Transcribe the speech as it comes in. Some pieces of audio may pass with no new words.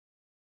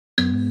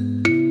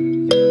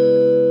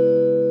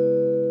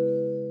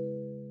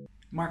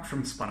Mark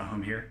from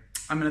Spotahome here.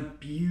 I'm in a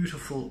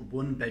beautiful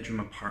one-bedroom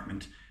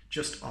apartment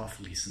just off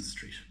Leeson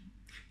Street.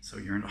 So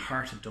you're in the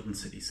heart of Dublin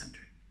city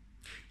centre.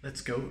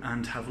 Let's go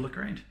and have a look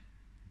around.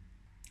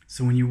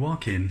 So when you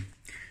walk in,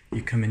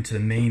 you come into the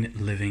main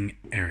living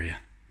area.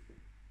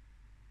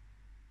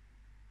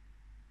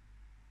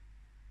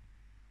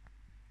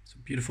 So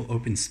beautiful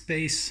open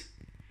space,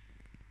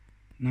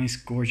 nice,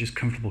 gorgeous,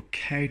 comfortable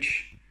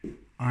couch,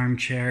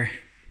 armchair,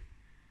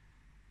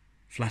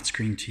 flat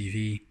screen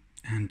TV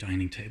and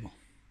dining table.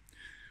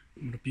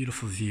 What a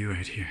beautiful view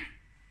out here.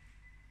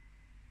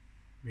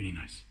 Really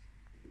nice.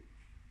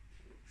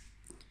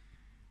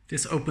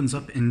 This opens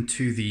up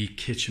into the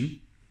kitchen.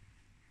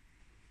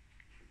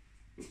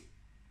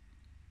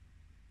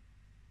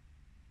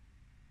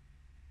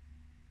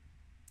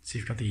 So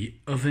you've got the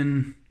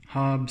oven,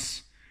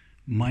 hobs,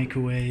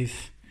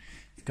 microwave.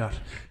 You've got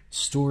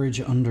storage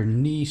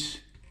underneath.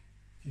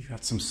 You've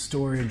got some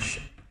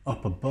storage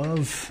up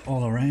above,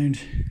 all around.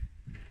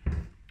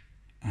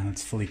 And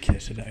it's fully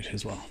kitted out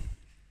as well.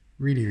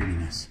 Really, really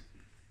nice.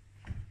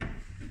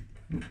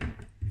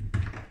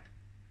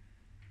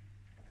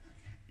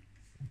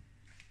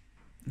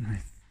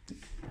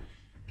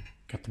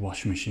 Got the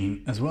washing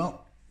machine as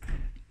well.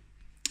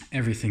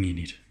 Everything you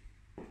need.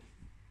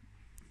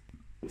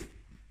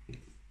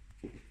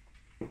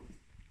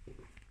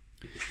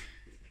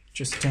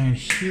 Just down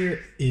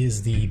here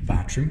is the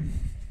bathroom.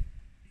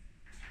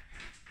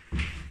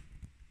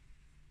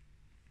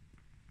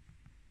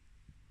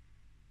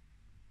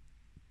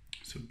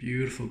 So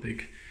beautiful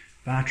big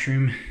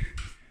bathroom,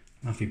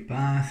 lovely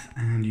bath,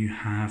 and you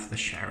have the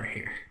shower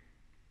here.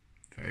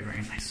 Very,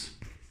 very nice.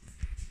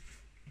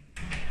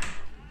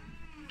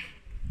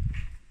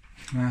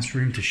 Last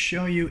room to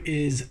show you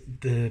is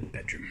the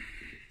bedroom.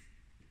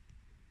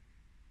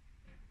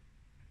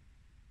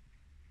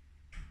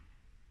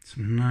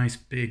 Some nice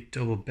big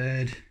double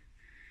bed,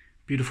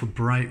 beautiful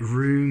bright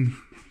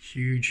room,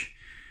 huge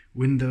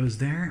windows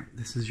there.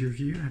 This is your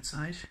view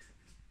outside.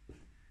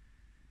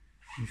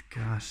 You've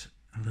got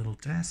a little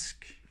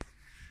desk,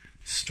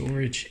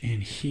 storage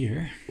in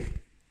here.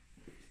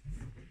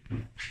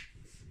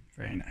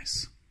 Very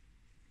nice.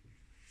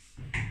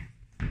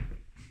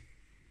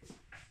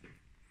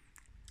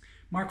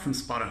 Mark from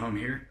Spotahome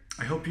here.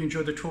 I hope you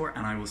enjoyed the tour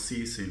and I will see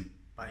you soon.